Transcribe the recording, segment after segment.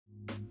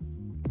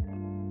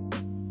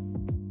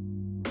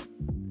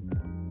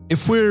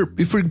if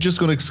we're just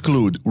gonna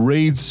exclude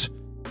raids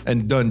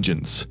and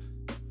dungeons,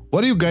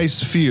 what do you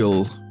guys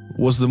feel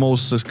was the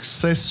most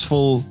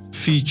successful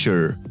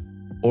feature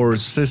or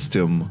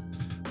system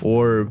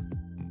or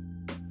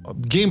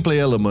gameplay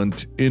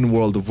element in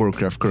World of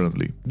Warcraft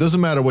currently?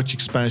 Doesn't matter which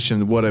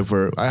expansion,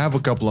 whatever. I have a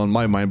couple on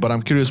my mind, but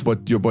I'm curious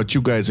what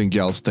you guys and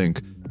gals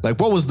think. Like,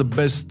 what was the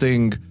best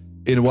thing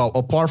in WoW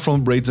apart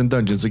from raids and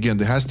dungeons? Again,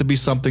 there has to be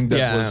something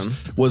that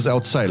was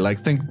outside.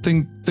 Like,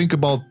 think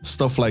about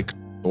stuff like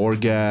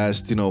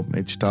Orghast, you know,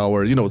 Mage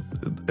Tower, you know,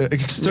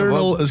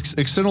 external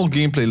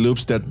gameplay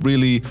loops that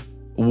really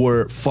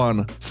were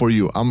fun for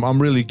you. I'm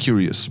really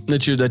curious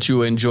that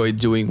you enjoyed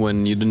doing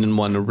when you didn't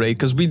want to raid,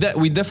 because we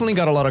definitely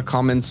got a lot of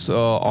comments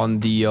on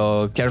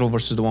the casual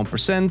versus the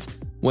 1%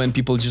 when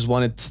people just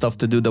wanted stuff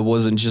to do that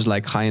wasn't just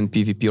like high-end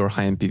PvP or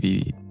high-end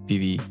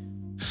PvE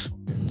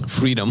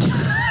freedom.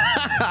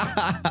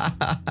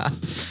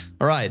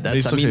 All right,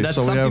 that's something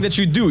that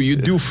you do. You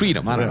do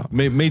freedom. I don't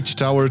know. Mage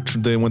Tower,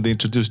 when they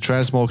introduced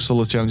transmog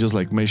solo challenges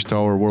like Mage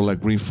Tower, War like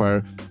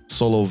Greenfire,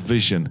 Solo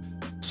Vision.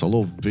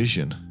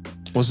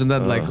 Wasn't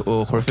that like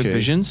Horrific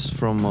Visions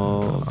from?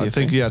 I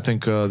think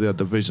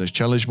the Visions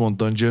challenge mode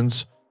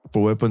dungeons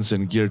for weapons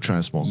and gear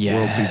transmog.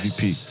 World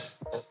PvP.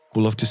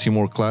 We'd love to see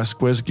more class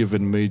quests.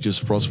 Given mages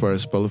prosper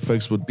spell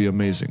effects would be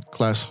amazing.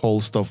 Class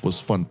whole stuff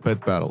was fun.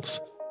 Pet battles.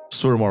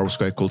 Suramar was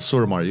quite cool.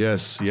 Suramar,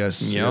 yes.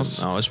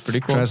 That was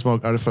pretty cool.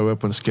 Transmog artifact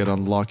weapons get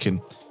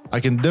unlocking. I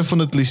can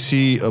definitely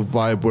see a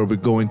vibe where we're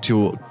going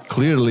to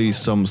clearly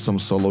some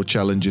solo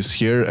challenges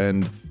here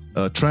and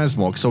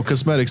transmog. So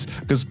cosmetics,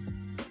 because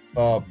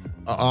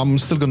I'm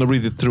still gonna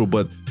read it through,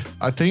 but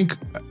I think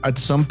at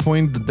some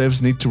point the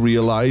devs need to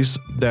realize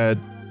that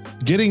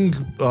getting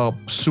a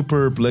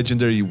super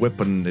legendary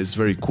weapon is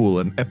very cool.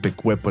 An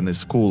epic weapon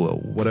is cool, or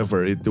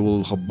whatever. It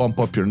will bump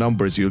up your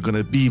numbers. You're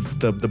gonna be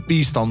the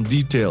beast on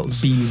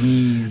details.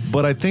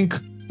 But I think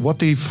what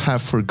they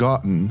have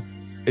forgotten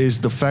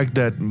is the fact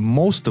that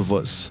most of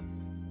us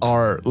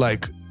are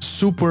like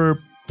super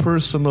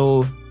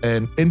personal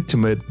and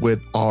intimate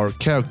with our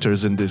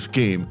characters in this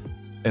game.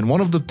 And one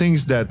of the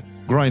things that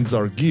grinds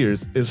our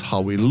gears is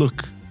how we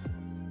look.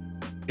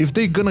 If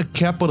they're gonna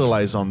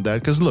capitalize on that,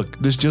 because look,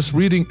 this just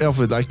reading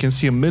of it, I can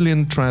see a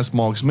million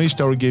transmogs. Mage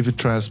Tower gave you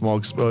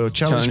transmogs.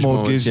 Challenge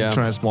mode gives you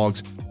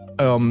transmogs.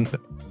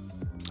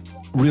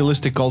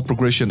 Realistic cult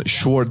progression,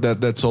 sure,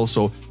 that's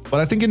also. But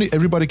I think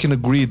everybody can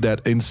agree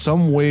that in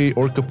some way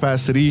or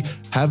capacity,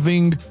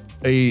 having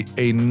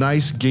a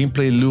nice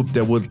gameplay loop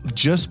that would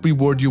just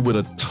reward you with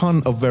a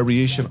ton of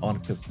variation on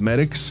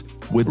cosmetics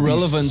with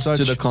relevance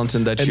to the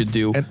content that you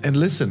do. And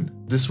listen,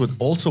 this would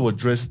also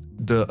address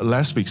the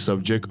last week's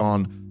subject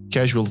on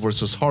casual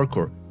versus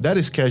hardcore. That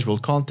is casual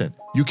content.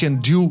 You can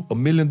do a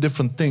million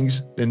different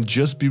things and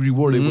just be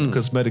rewarded with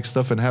cosmetic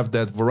stuff and have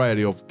that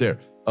variety of there.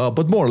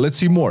 But more, let's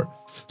see more.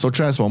 So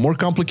transform, more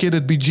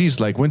complicated BGs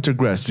like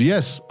Wintergrass.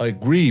 Yes, I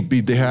agree.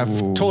 They have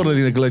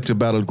totally neglected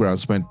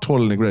battlegrounds, man.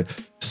 Totally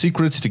neglected.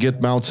 Secrets to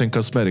get mounts and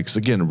cosmetics.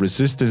 Again,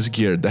 resistance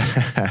gear.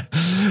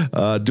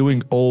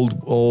 Doing old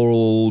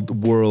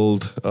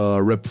world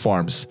rep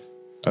farms.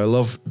 I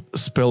love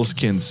spell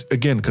skins.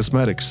 Again,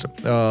 cosmetics.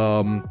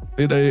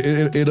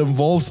 It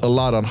involves a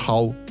lot on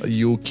how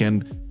you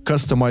can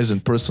customize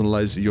and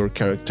personalize your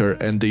character,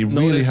 and they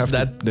really have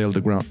to nail the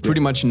ground. Pretty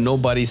much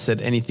nobody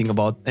said anything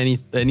about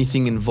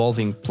anything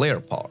involving player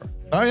power.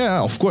 Oh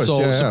yeah, of course.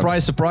 So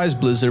surprise,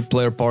 Blizzard,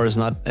 player power is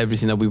not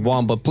everything that we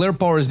want, but player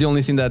power is the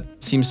only thing that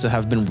seems to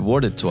have been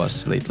rewarded to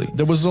us lately.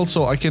 There was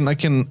also, I can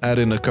add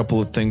in a couple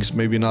of things.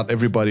 Maybe not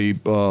everybody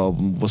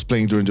was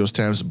playing during those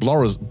times.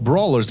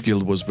 Brawlers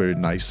Guild was very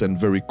nice and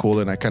very cool,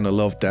 and I kind of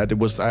loved that. It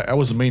was I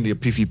was mainly a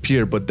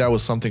PvPer, but that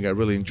was something I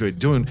really enjoyed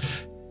doing.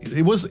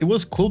 It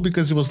was cool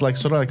because it was like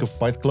sort of like a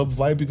Fight Club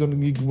vibe. Did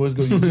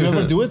you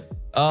ever do it?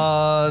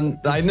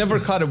 I never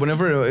caught it.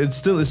 Whenever it's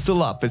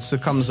still up. It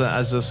comes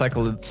as a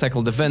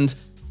cycled event.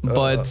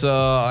 But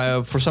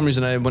for some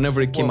reason,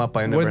 whenever it came up,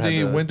 I never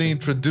had. When they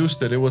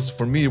introduced it,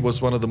 for me it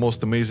was one of the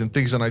most amazing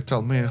things. And I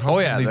thought, man, how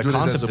can they do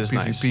concept this as is a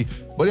PvP? nice.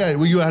 But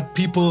yeah, you had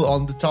people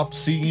on the top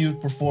seeing you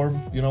perform,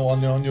 you know,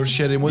 on your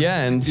shed. It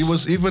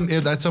was even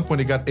at some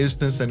point it got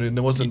instance and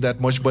it wasn't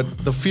that much. But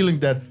the feeling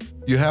that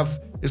you have.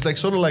 It's like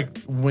sort of like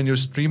when you're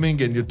streaming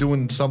and you're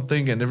doing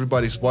something and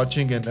everybody's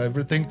watching and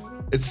everything.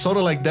 It's sort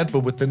of like that,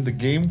 but within the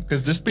game,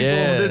 because there's people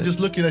over there just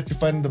looking at you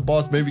fighting the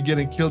boss, maybe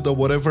getting killed or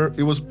whatever.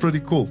 It was pretty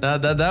cool.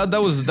 That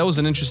was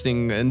an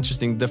interesting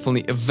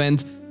definitely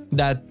event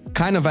that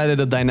kind of added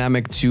a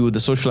dynamic to the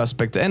social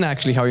aspect and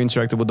actually how you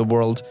interacted with the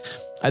world.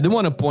 I did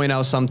want to point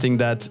out something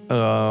that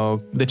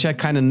the chat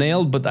kind of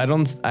nailed, but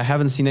I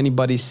haven't seen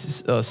anybody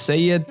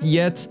say it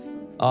yet.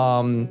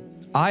 I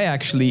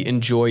actually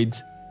enjoyed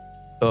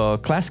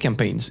class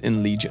campaigns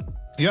in Legion.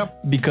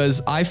 Yep.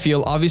 Because I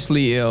feel,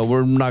 obviously,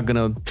 we're not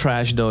gonna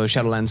trash the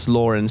Shadowlands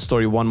lore and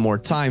story one more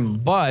time,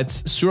 but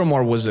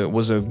Suramar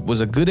was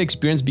a good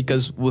experience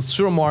because with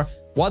Suramar,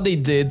 what they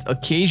did,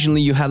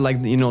 occasionally you had like,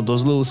 you know,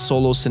 those little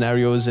solo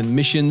scenarios and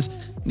missions.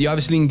 You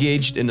obviously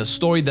engaged in a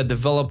story that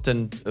developed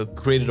and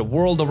created a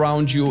world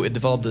around you. It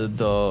developed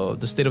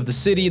the state of the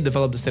city, it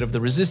developed the state of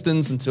the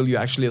resistance until you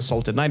actually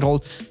assaulted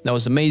Nighthold. That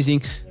was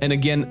amazing. And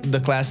again, the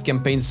class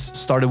campaigns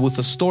started with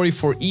a story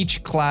for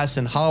each class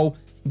and how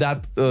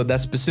that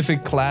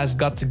specific class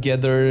got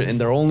together in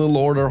their own little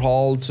order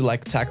hall to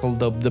like tackle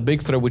the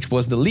big threat, which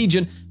was the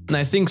Legion. And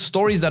I think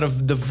stories that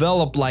have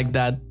developed like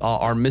that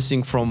are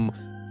missing from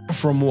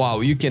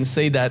WoW. You can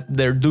say that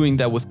they're doing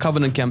that with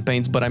Covenant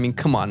campaigns, but I mean,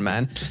 come on,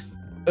 man.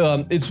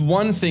 It's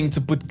one thing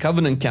to put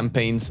Covenant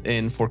campaigns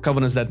in for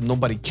Covenants that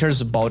nobody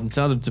cares about. It's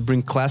another to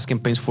bring class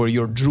campaigns for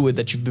your Druid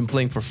that you've been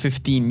playing for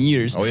 15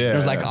 years. Oh yeah.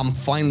 There's like, I'm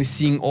finally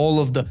seeing all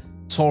of the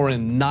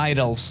Tauren, Night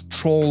Elves,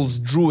 Trolls,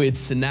 Druids,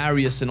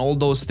 Cenarius, and all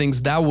those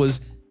things. That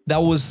was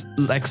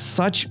like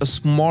such a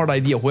smart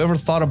idea. Whoever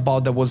thought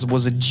about that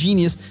was a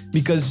genius,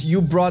 because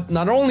you brought,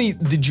 not only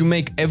did you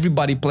make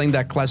everybody playing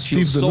that class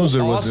feel Steve the so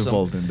Loser awesome. was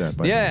involved in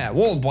that. Yeah,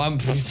 well,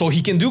 so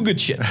he can do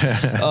good shit.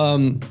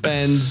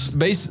 And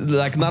basically,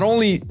 like, not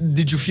only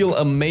did you feel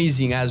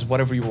amazing as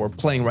whatever you were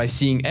playing, right?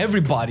 Seeing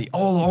everybody,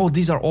 oh,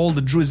 these are all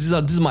the Druids.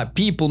 This is my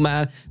people,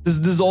 man. This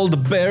is all the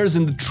bears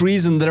and the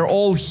trees, and they're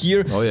all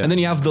here. Oh, yeah. And then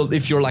you have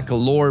if you're like a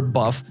lore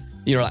buff,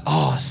 you're like,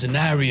 oh,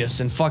 Cenarius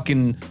and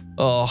fucking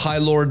High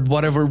Lord,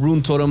 whatever,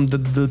 Rune Totem,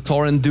 the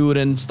Tauren dude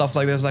and stuff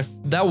like that. It's like,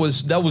 that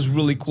was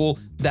really cool.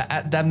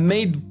 That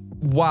made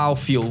WoW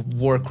feel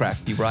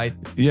Warcrafty, right?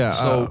 Yeah.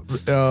 So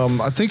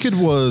I think it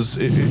was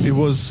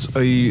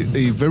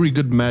a very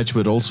good match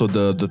with also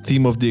the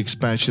theme of the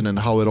expansion and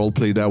how it all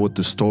played out with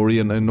the story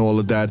and all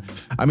of that.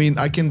 I mean,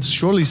 I can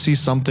surely see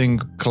something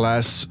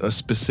class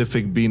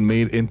specific being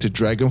made into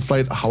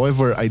Dragonflight.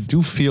 However, I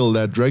do feel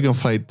that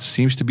Dragonflight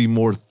seems to be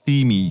more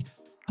themey.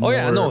 Oh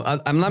yeah, no,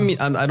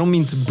 I don't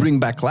mean to bring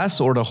back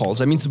class order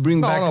halls. I mean to bring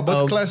back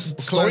but class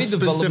story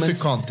specific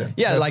content.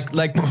 Yeah,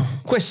 like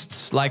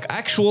quests, like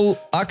actual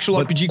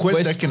RPG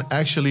quests that can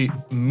actually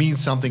mean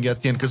something at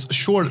the end. Because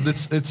sure,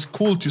 it's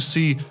cool to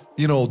see,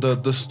 you know,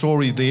 the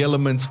story, the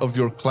elements of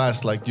your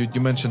class. Like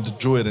you mentioned the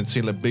Druid and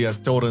seeing like big ass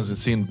totems and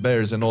seeing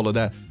bears and all of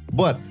that.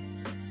 But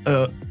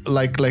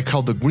like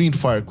how the Green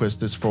Fire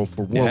quest is for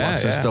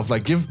warlocks and stuff.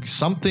 Like, give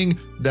something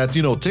that,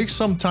 you know, takes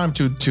some time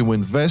to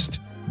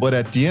invest. But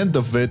at the end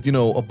of it, you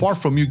know, apart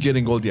from you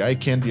getting all the eye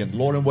candy and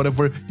lore and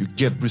whatever, you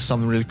get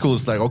something really cool.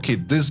 It's like, okay,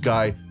 this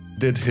guy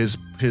did his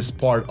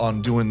part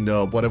on doing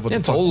whatever the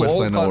fuck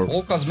questline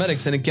all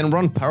cosmetics, and it can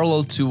run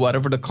parallel to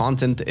whatever the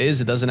content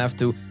is. It doesn't have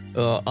to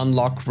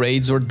unlock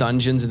raids or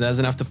dungeons. It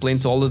doesn't have to play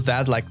into all of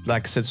that. Like I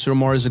said,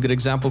 Suramar is a good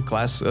example.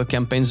 Class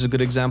campaigns is a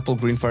good example.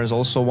 Greenfire is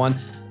also one.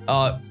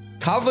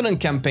 Covenant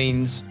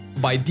campaigns,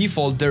 by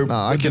default, they're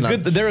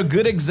a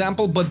good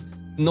example, but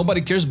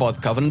nobody cares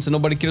about Covenants and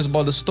nobody cares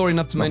about the story,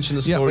 not to mention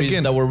the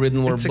stories that were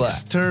written were black.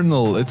 It's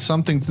external. It's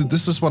something,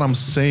 this is what I'm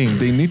saying.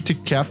 They need to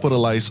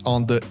capitalize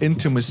on the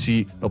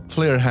intimacy a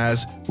player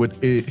has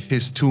with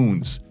his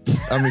tunes.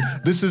 I mean,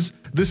 this is,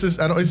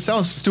 I know it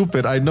sounds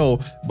stupid, I know,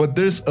 but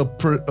there's a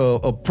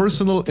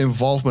personal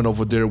involvement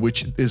over there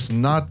which is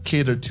not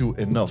catered to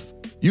enough.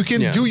 You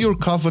can do your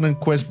Covenant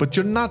quest, but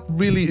you're not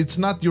really, it's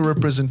not your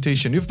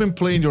representation. You've been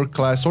playing your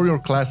class or your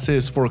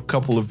classes for a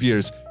couple of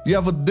years. You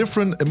have a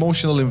different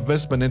emotional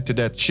investment into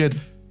that shit,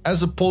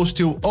 as opposed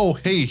to, oh,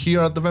 hey,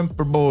 here are the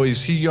Vampire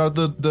Boys, here are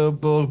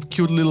the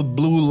cute little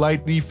blue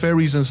light leaf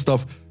fairies and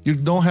stuff. You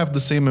don't have the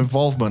same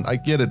involvement. I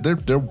get it.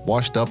 They're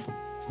washed up.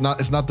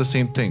 It's not the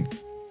same thing.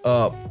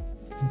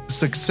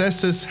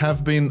 Successes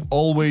have been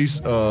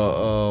always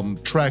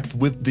tracked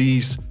with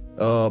these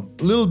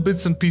little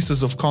bits and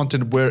pieces of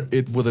content where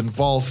it would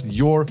involve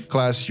your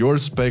class, your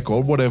spec,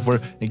 or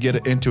whatever, and get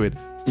it into it.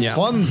 Yeah.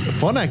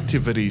 Fun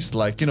activities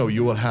like, you know,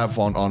 you will have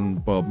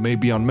on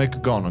maybe on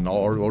Mechagon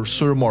or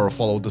Suramar,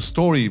 follow the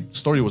story.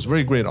 Story was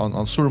very great on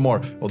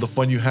Suramar, or the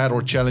fun you had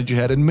or challenge you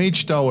had in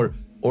Mage Tower,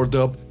 or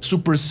the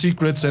super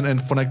secrets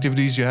and fun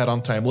activities you had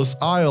on Timeless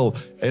Isle.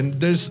 And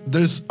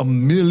there's a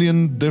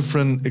million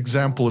different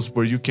examples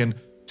where you can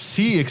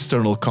see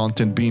external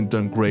content being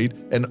done great,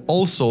 and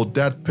also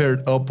that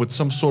paired up with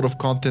some sort of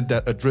content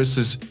that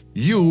addresses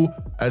you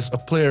as a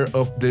player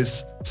of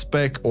this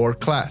spec or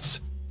class.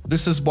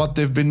 This is what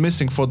they've been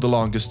missing for the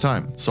longest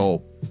time.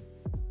 So,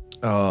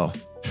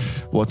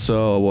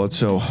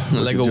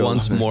 Lego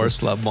wants more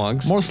slot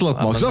monks. More slot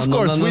monks. Of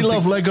course, we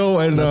love Lego,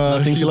 and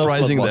nothing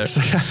surprising there.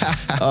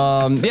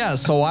 Yeah,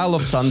 so Isle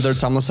of Thunder,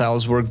 Timeless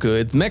Isles were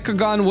good.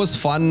 Mechagon was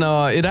fun.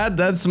 It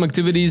had some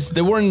activities.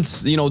 They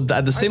weren't, you know,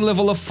 at the same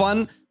level of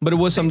fun, but it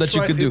was something that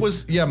you could do. It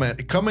was, yeah, man.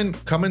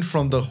 Coming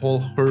from the whole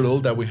hurdle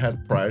that we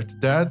had prior to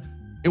that,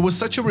 it was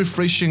such a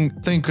refreshing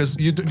thing, because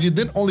you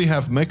didn't only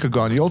have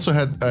Mechagon, you also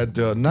had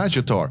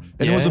Najatar,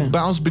 and it was a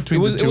bounce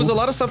between the two. It was a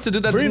lot of stuff to do.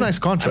 That very nice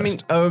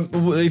contrast. I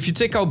mean, if you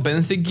take out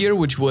Benthic gear,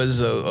 which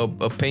was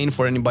a pain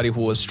for anybody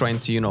who was trying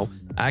to, you know,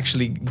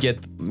 actually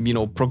get, you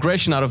know,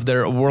 progression out of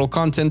their world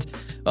content.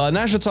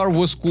 Nazhatar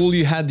was cool.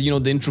 You had, you know,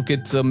 the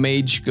intricate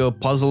mage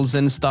puzzles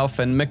and stuff,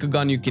 and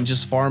Mechagon, you can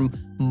just farm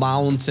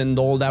mounts and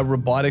all that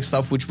robotic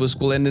stuff, which was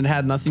cool, and it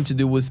had nothing to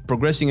do with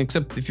progressing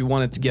except if you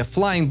wanted to get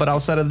flying. But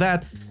outside of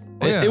that,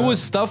 it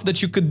was stuff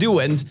that you could do.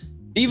 And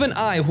even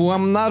I, who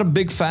I'm not a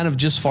big fan of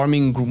just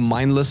farming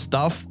mindless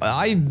stuff,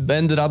 I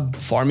ended up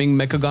farming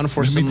Mechagon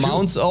for some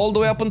mounts all the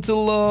way up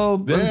until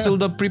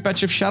the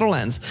pre-patch of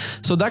Shadowlands.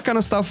 So that kind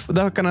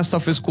of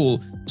stuff is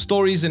cool.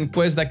 Stories and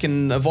quests that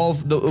can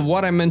evolve.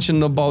 What I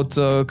mentioned about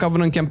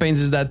Covenant campaigns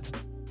is that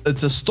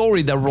it's a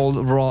story that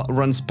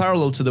runs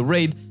parallel to the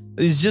raid.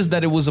 It's just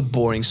that it was a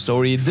boring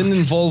story. It didn't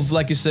involve,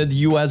 like you said,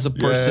 you as a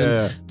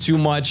person too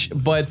much.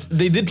 But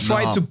they did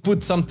try to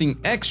put something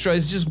extra.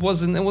 It just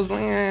wasn't. It was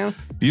like,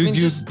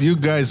 you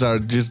guys are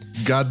just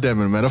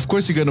goddamn it, man. Of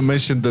course, you're gonna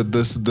mention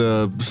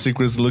the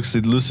Secrets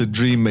Lucid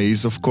Dream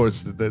Maze. Of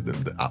course,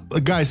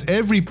 guys.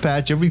 Every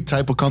patch, every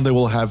type of content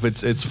will have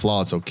its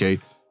flaws. Okay,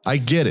 I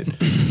get it.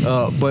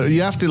 But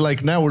you have to,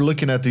 like, now we're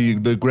looking at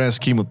the grand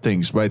scheme of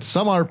things, right?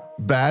 Some are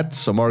bad,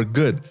 some are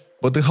good.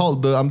 But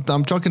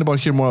I'm talking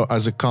about here more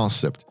as a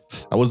concept.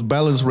 I was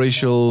balanced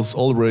racials.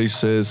 All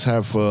races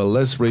have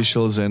less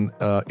racials, and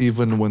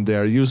even when they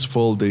are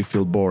useful, they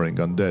feel boring,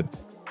 undead.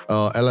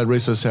 Allied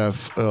races have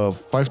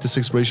 5 to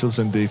 6 racials,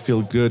 and they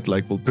feel good,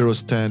 like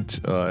Vulpiro's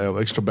tent,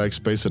 extra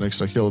backspace and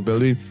extra heal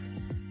ability.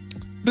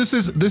 This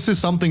is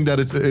something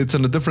that it's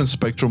on a different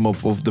spectrum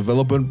of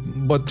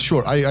development. But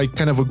sure, I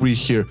kind of agree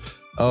here.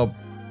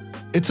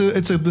 It's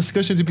a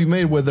discussion to be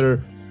made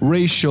whether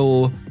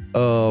racial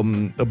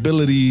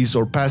abilities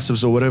or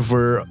passives or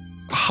whatever,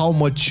 how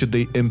much should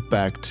they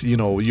impact, you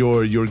know,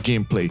 your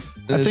gameplay?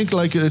 I think,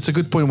 like, it's a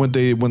good point when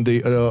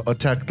they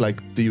attack,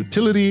 like, the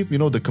utility, you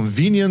know, the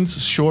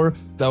convenience. Sure,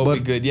 that would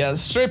be good. Yeah,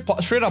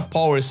 straight up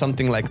power is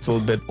something like it's a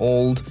little bit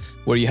old,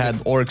 where you had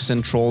orcs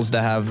and trolls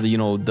that have, you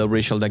know, the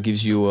racial that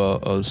gives you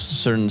a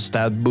certain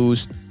stat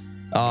boost.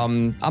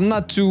 I'm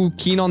not too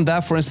keen on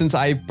that. For instance,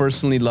 I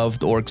personally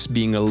loved orcs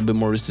being a little bit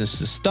more resistant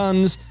to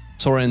stuns,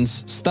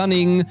 Torrents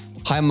stunning,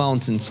 High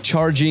Mountains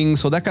charging,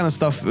 so that kind of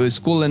stuff is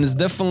cool. And it's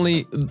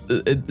definitely,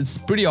 it's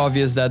pretty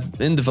obvious that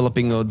in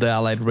developing the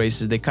allied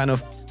races, they kind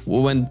of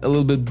went a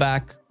little bit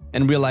back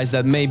and realized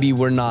that maybe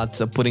we're not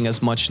putting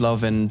as much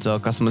love and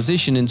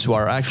customization into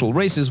our actual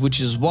races, which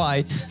is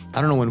why,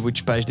 I don't know in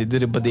which patch they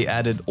did it, but they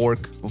added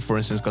orc, for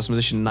instance,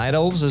 customization Night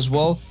Elves as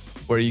well,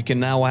 where you can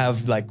now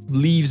have, like,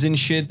 leaves and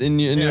shit in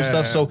your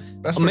stuff. So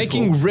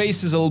making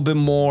races a little bit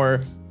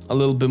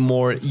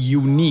more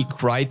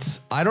unique, right?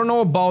 I don't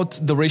know about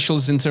the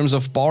racials in terms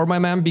of power, my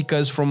man,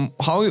 because from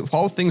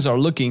how things are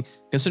looking,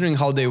 considering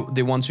how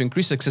they want to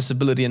increase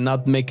accessibility and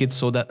not make it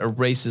so that a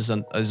race is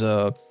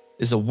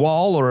a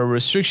wall or a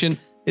restriction,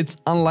 it's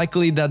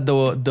unlikely that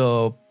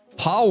the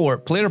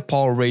player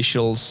power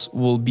racials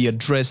will be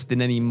addressed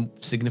in any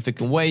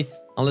significant way,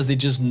 unless they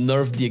just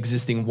nerf the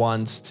existing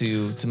ones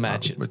to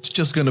match it. It's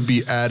just gonna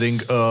be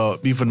adding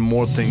even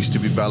more things to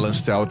be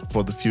balanced out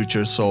for the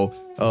future. So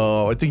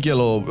I think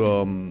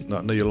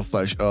not Yellow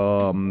Flash,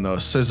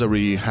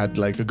 Cesare had,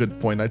 like, a good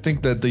point. I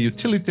think that the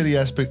utility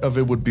aspect of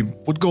it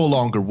would go a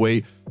longer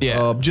way.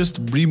 Yeah. Just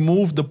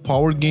remove the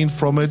power gain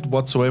from it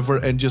whatsoever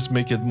and just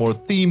make it more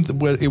themed,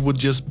 where it would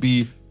just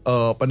be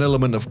an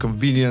element of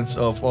convenience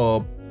of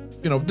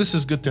you know, this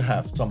is good to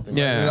have something.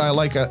 Yeah, I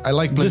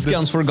like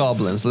discounts for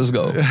goblins. Let's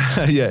go.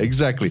 Yeah,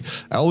 exactly.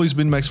 I always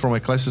been max for my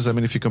classes. I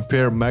mean, if you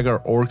compare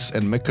Magar Orcs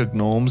and Mecha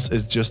Gnomes,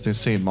 it's just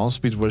insane. Mount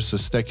speed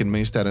versus stack in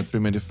main stat and 3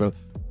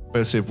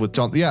 passive with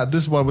taunt. Yeah,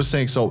 this is what I was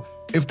saying. So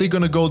if they're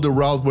gonna go the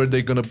route where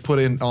they're gonna put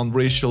in on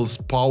racial's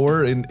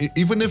power, and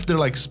even if they're,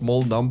 like,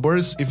 small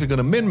numbers, if you're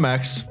gonna min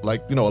max,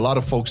 like, you know, a lot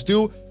of folks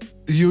do,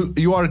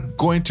 you are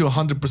going to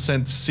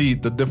 100% see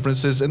the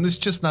differences, and it's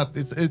just not.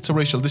 It's a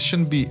racial. This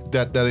shouldn't be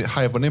that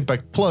high of an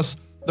impact. Plus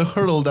the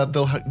hurdle that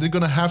they're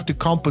gonna have to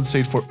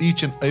compensate for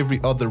each and every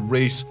other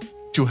race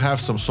to have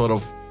some sort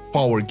of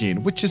power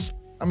gain, which is,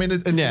 I mean,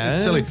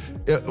 it's silly.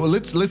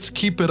 Let's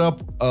keep it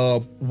up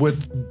with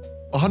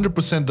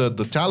 100%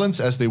 the talents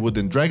as they would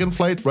in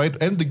Dragonflight, right?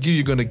 And the gear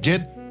you're gonna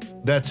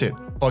get. That's it.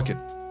 Fuck it.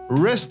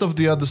 Rest of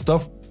the other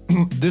stuff.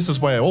 This is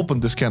why I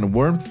opened this can of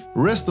worm.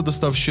 Rest of the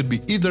stuff should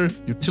be either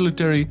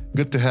utilitarian,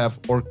 good to have,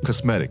 or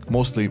cosmetic.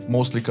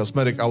 Mostly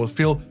cosmetic, I would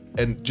feel,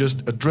 and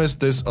just address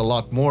this a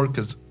lot more,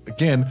 because,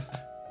 again,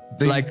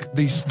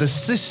 the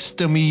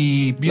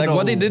system-y, like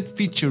what they did,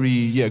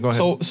 featurey. Yeah, go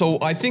ahead. So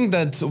I think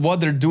that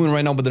what they're doing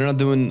right now, but they're not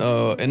doing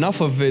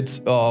enough of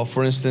it.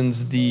 For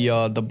instance,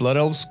 the Blood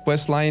Elves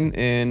quest line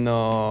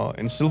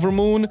in Silver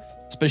Moon,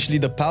 especially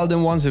the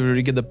Paladin ones. If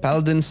you get the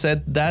Paladin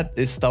set, that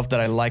is stuff that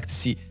I like to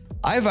see.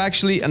 I've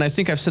actually, and I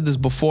think I've said this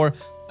before,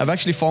 I've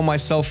actually found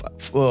myself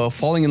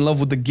falling in love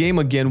with the game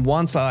again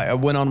once I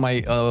went on my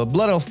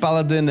Blood Elf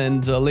Paladin,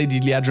 and Lady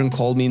Liadrin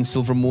called me in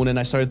Silver Moon, and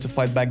I started to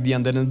fight back the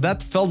undead, and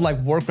that felt like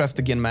Warcraft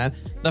again, man.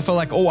 That felt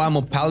like, oh, I'm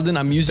a Paladin,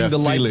 I'm using the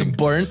light to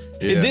burn.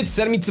 Yeah. It did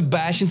send me to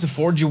bash and to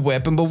forge a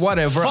weapon, but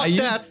whatever. Fuck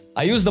that.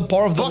 I used the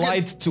power of the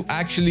light to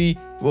actually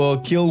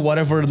kill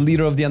whatever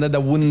leader of the undead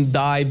that wouldn't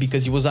die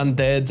because he was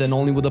undead and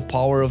only with the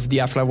power of the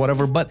afterlife,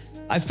 whatever. But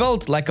I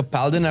felt like a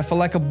paladin, I felt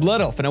like a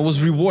blood elf, and I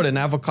was rewarded. And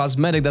I have a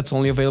cosmetic that's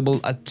only available,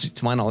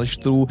 to my knowledge,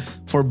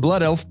 for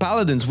blood elf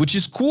paladins, which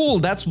is cool.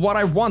 That's what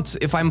I want.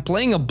 If I'm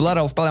playing a blood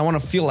elf paladin, I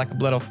want to feel like a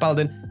blood elf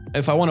paladin.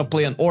 If I want to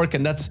play an orc,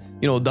 and that's,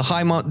 you know, the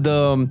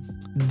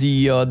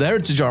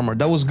heritage armor,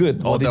 that was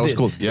good. Oh, that was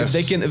cool. Yes.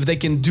 If they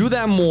can do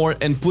that more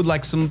and put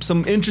like some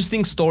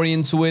interesting story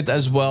into it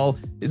as well.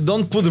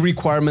 Don't put the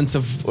requirements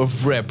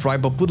of rep,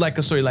 right? But put like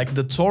a story. Like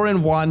the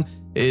Tauren one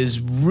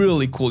is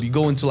really cool. You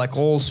go into like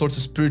all sorts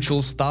of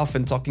spiritual stuff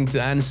and talking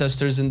to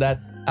ancestors and that.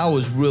 That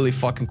was really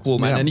fucking cool,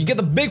 man. Yeah. And you get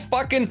the big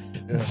fucking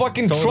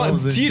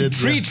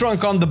tree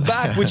trunk on the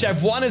back, which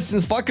I've wanted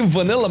since fucking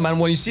vanilla, man.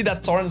 When you see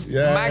that Tauren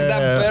smack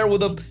that bear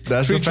with a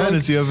That's tree the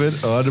fantasy of it,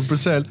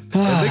 100%. And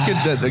they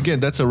can, again,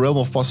 that's a realm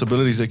of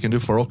possibilities they can do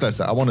for orc class.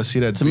 I want to see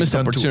that it's a missed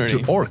opportunity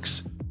to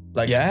orcs.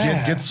 Like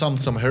get some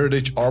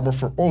heritage armor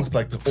for orcs,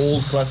 like the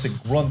old classic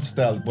grunt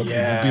style, but it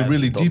would be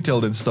really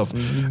detailed and stuff.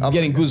 I'm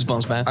getting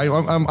goosebumps, man.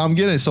 I'm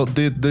getting it. So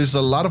there's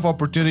a lot of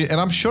opportunity, and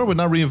I'm sure we're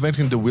not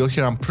reinventing the wheel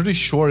here. I'm pretty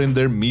sure in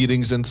their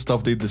meetings and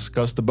stuff they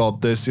discussed about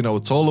this. You know,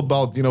 it's all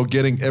about, you know,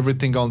 getting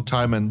everything on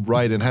time and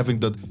right, and having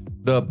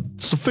the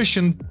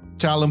sufficient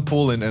talent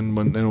pool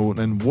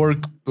and work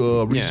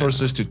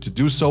resources to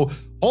do so.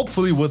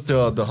 Hopefully, with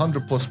the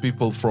 100+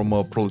 people from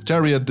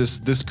Proletariat,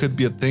 this could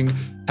be a thing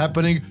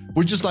happening.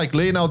 We're just like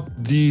laying out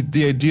the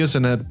ideas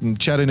and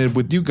chatting it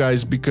with you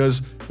guys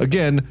because,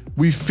 again,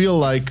 we feel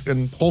like,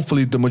 and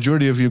hopefully the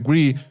majority of you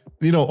agree,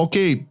 you know,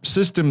 okay,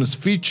 systems,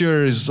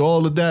 features,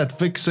 all of that,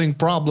 fixing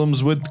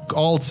problems with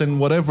alts and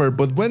whatever,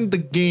 but when the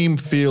game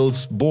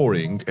feels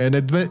boring, and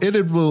it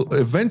will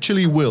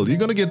eventually will, you're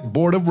gonna get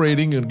bored of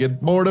raiding, you're gonna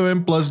get bored of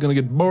M+, you're gonna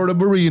get bored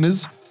of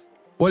arenas.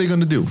 What are you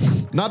gonna do?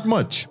 Not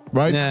much,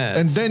 right? Yeah,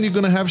 and then you're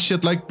gonna have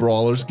shit like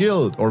Brawler's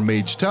Guild or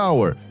Mage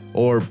Tower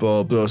or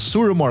the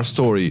Suramar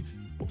story,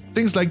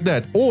 things like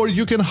that. Or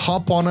you can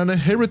hop on a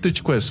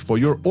heritage quest for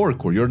your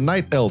orc or your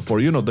night elf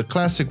or, you know, the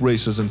classic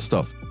races and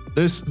stuff.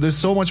 There's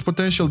so much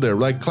potential there,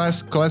 like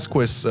class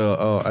quests,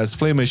 as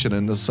Flamation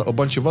and a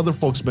bunch of other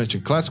folks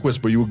mentioned, class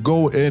quests where you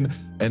go in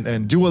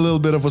and do a little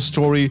bit of a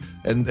story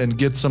and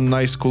get some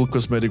nice cool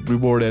cosmetic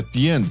reward at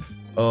the end.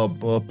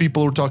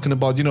 People were talking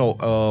about, you know,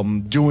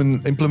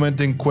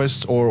 implementing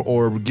quests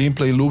or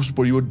gameplay loops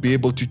where you would be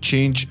able to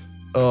change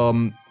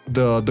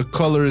the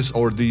colors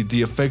or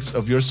the effects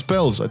of your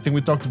spells. I think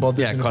we talked about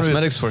that. Yeah,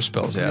 cosmetics for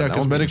spells. Yeah,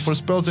 cosmetics for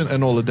spells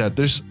and all of that.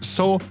 There's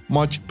so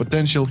much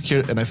potential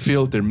here, and I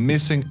feel they're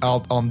missing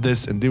out on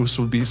this, and this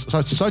would be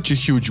such a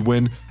huge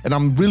win. And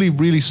I'm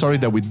really sorry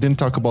that we didn't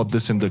talk about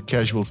this in the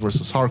casuals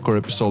versus hardcore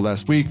episode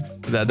last week.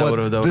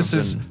 This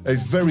is a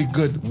very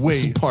good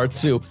way. Part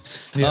 2.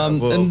 Yeah,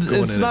 and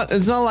it's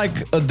not like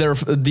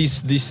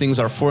these things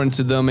are foreign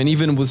to them. And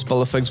even with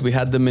spell effects, we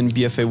had them in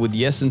BFA with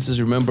the essences.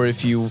 Remember,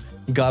 if you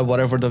got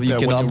whatever you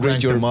can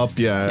upgrade them up,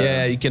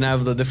 you can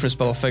have the different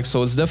spell effects.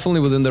 So it's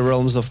definitely within the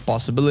realms of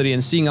possibility,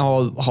 and seeing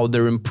how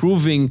they're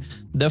improving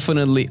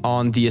definitely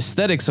on the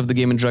aesthetics of the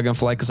game in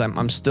Dragonflight, because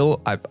I'm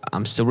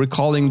still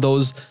recalling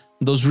those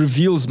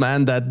reveals,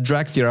 man, that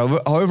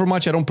Drakthir, however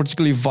much I don't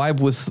particularly vibe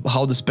with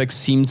how the specs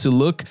seem to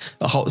look,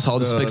 how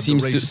the specs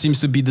seems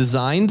to be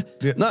designed.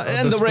 Yeah,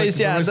 and the race,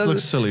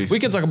 looks silly. We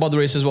can talk about the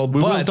race as well,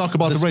 we will talk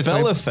about the race,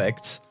 spell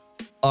effects.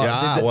 We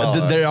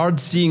are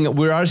seeing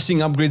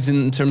upgrades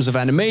in terms of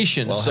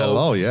animation. Well, so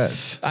hello,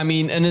 yes. I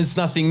mean, and it's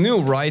nothing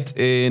new, right?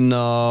 In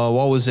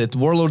what was it,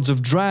 Warlords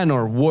of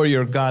Draenor,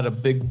 Warrior got a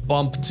big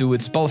bump to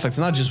its spell effects.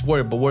 Not just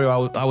Warrior, but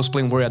Warrior. I was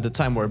playing Warrior at the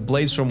time, where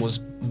Bladestorm was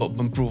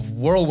improved.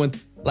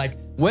 Whirlwind. Like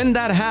when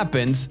that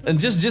happens, and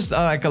just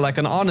like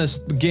an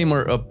honest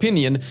gamer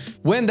opinion,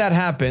 when that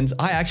happens,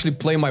 I actually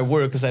play my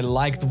Warrior because I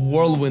liked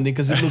Whirlwinding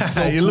because it looks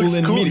so cool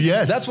and meaty.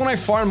 Yes. That's when I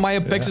farmed my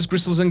Apexis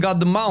crystals and got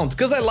the mount,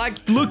 because I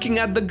liked looking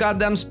at the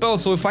goddamn spell.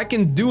 So if I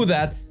can do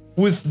that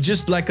with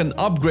just like an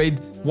upgrade,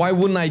 why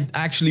wouldn't I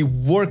actually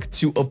work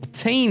to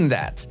obtain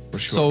that? For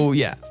sure. So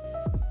yeah.